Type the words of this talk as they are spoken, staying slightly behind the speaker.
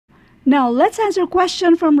Now, let's answer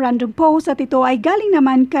question from random post at ito ay galing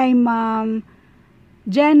naman kay Ma'am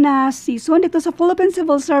Jenna Season dito sa Philippine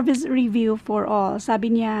Civil Service Review for All. Sabi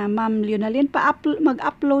niya, Ma'am Leonalyn,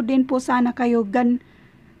 mag-upload din po sana kayo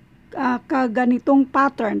ganitong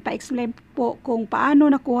pattern. Pa-explain po kung paano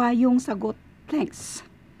nakuha yung sagot. Thanks.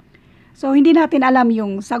 So, hindi natin alam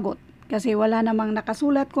yung sagot kasi wala namang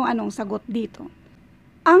nakasulat kung anong sagot dito.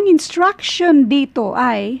 Ang instruction dito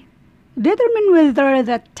ay determine whether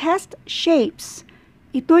the test shapes,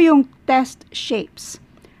 ito yung test shapes,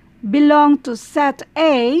 belong to set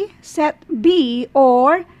A, set B,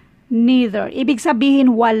 or neither. Ibig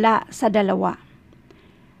sabihin wala sa dalawa.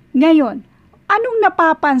 Ngayon, anong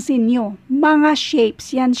napapansin nyo? Mga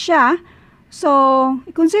shapes yan siya. So,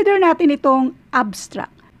 consider natin itong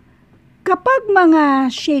abstract. Kapag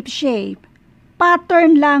mga shape,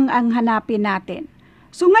 pattern lang ang hanapin natin.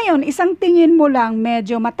 So ngayon, isang tingin mo lang,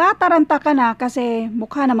 medyo matataranta ka na kasi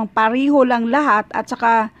mukha namang pariho lang lahat at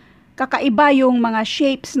saka kakaiba yung mga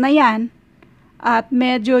shapes na yan at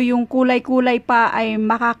medyo yung kulay-kulay pa ay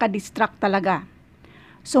makakadistract talaga.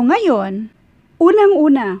 So ngayon,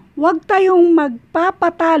 unang-una, huwag tayong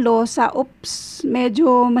magpapatalo sa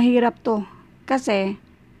medyo mahirap to kasi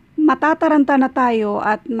matataranta na tayo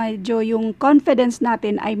at medyo yung confidence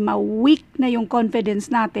natin ay ma-weak na yung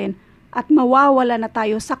confidence natin at mawawala na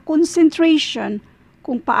tayo sa concentration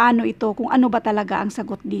kung paano ito, kung ano ba talaga ang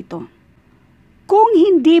sagot dito. Kung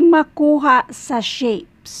hindi makuha sa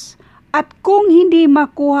shapes at kung hindi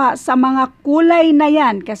makuha sa mga kulay na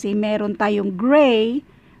yan, kasi meron tayong gray,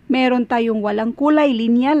 meron tayong walang kulay,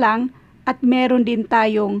 linya lang, at meron din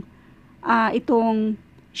tayong itong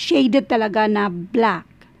shaded talaga na black.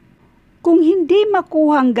 Kung hindi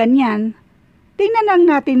makuhang ganyan, tingnan lang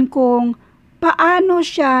natin kung paano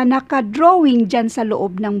siya nakadrawing dyan sa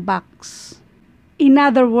loob ng box. In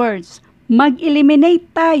other words, mag-eliminate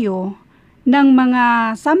tayo ng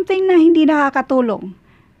mga something na hindi nakakatulong.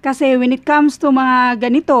 Kasi when it comes to mga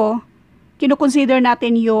ganito, kinukonsider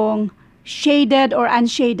natin yung shaded or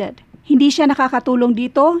unshaded. Hindi siya nakakatulong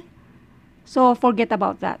dito, so forget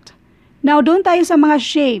about that. Now, doon tayo sa mga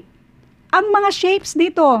shape. Ang mga shapes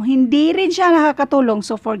dito, hindi rin siya nakakatulong,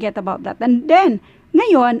 so forget about that. And then,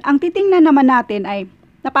 ngayon, ang titingnan naman natin ay,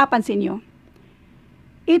 napapansin nyo,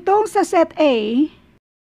 itong sa set A,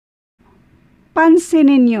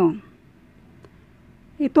 pansinin nyo,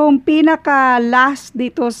 itong pinaka-last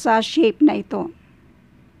dito sa shape na ito.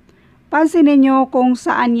 Pansinin nyo kung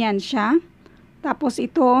saan yan siya. Tapos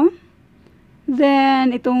ito,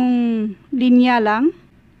 then itong linya lang.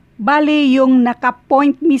 Bali, yung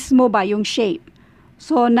naka-point mismo ba, yung shape.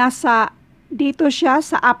 So, nasa dito siya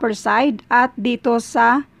sa upper side at dito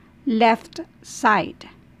sa left side.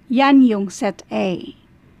 Yan yung set A.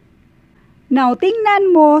 Now,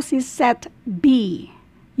 tingnan mo si set B.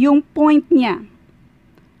 Yung point niya.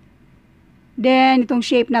 Then, itong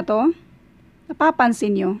shape na to,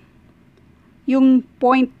 napapansin nyo, yung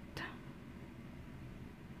point,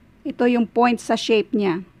 ito yung point sa shape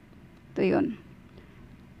niya. Ito yun.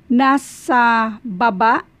 Nasa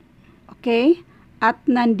baba, okay? At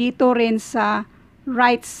nandito rin sa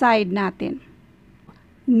right side natin.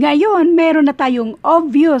 Ngayon, meron na tayong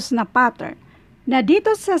obvious na pattern na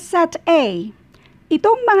dito sa set A,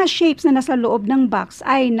 itong mga shapes na nasa loob ng box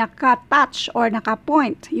ay naka-touch or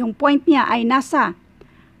naka-point. Yung point niya ay nasa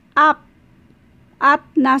up at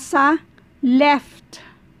nasa left.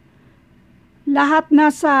 Lahat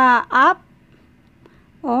nasa up.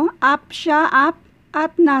 Up siya, up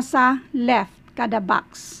at nasa left kada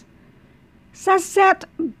box. Sa set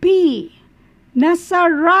B, nasa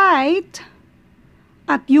right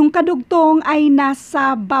at yung kadugtong ay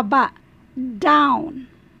nasa baba, down.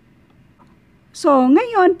 So,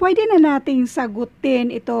 ngayon, pwede na nating sagutin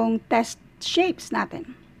itong test shapes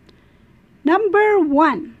natin. Number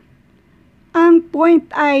 1, ang point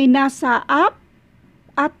ay nasa up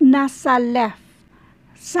at nasa left.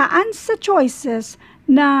 Saan sa choices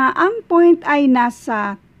na ang point ay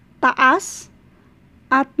nasa taas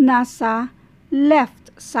at nasa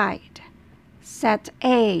left side? Set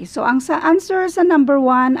A. So, ang answer sa number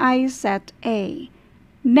 1 ay set A.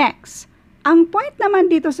 Next, ang point naman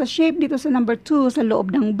dito sa shape, dito sa number 2, sa loob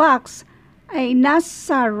ng box, ay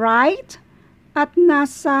nasa right at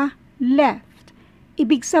nasa left.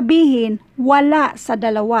 Ibig sabihin, wala sa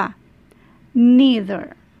dalawa.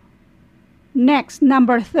 Neither. Next,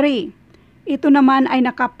 number 3. Ito naman ay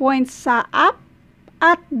nakapoint sa up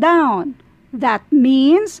at down. That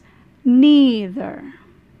means neither.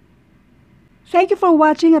 Thank you for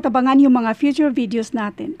watching at abangan yung mga future videos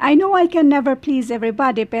natin. I know I can never please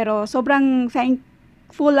everybody pero sobrang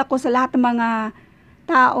thankful ako sa lahat ng mga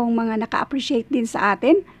taong mga naka-appreciate din sa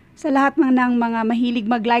atin sa lahat ng mga mahilig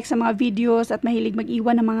mag-like sa mga videos at mahilig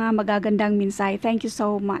mag-iwan ng mga magagandang mensahe. Thank you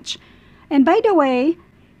so much. And by the way,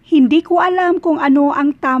 hindi ko alam kung ano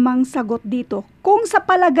ang tamang sagot dito. Kung sa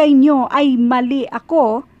palagay nyo ay mali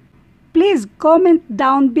ako, please comment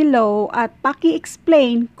down below at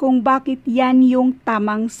paki-explain kung bakit yan yung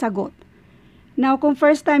tamang sagot. Now, kung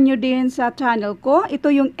first time nyo din sa channel ko,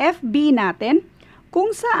 ito yung FB natin,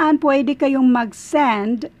 kung saan pwede kayong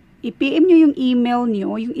mag-send, i-PM nyo yung email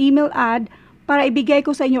nyo, yung email ad, para ibigay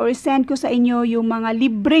ko sa inyo or send ko sa inyo yung mga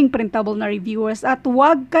libreng printable na reviewers. At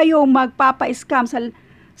huwag kayong magpapa-scam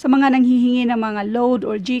sa mga nanghihingi ng mga load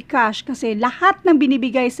or GCash kasi lahat ng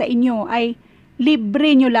binibigay sa inyo ay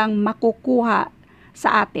libre nyo lang makukuha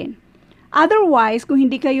sa atin. Otherwise, kung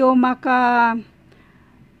hindi kayo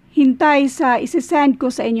hintay sa isi-send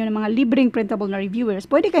ko sa inyo ng mga libreng printable na reviewers,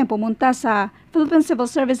 pwede kayong pumunta sa Philippine Civil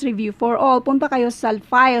Service Review for All. Punta kayo sa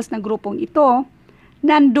files ng grupong ito.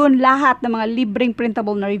 Nandun lahat ng mga libreng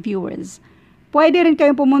printable na reviewers. Pwede rin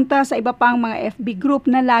kayong pumunta sa iba pang mga FB group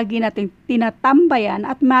na lagi nating tinatambayan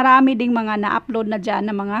at marami ding mga na-upload na dyan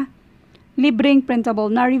ng mga libreng printable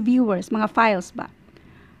na reviewers, mga files ba.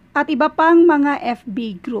 At iba pang mga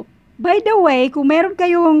FB group. By the way, kung meron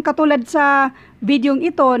kayong katulad sa videong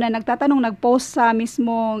ito na nagtatanong, nag-post sa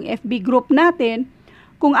mismong FB group natin,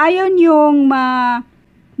 kung ayaw nyong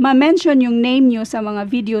ma-mention yung name nyo sa mga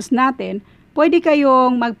videos natin, pwede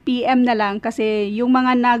kayong mag-PM na lang kasi yung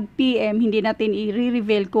mga nag-PM, hindi natin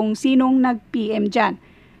i-reveal kung sinong nag-PM dyan.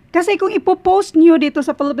 Kasi kung ipopost nyo dito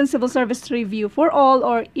sa Philippine Civil Service Review for All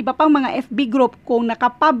or iba pang mga FB group, kung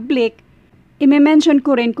naka-public, i-mention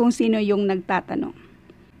ko rin kung sino yung nagtatanong.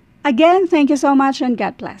 Again, thank you so much and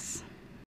God bless.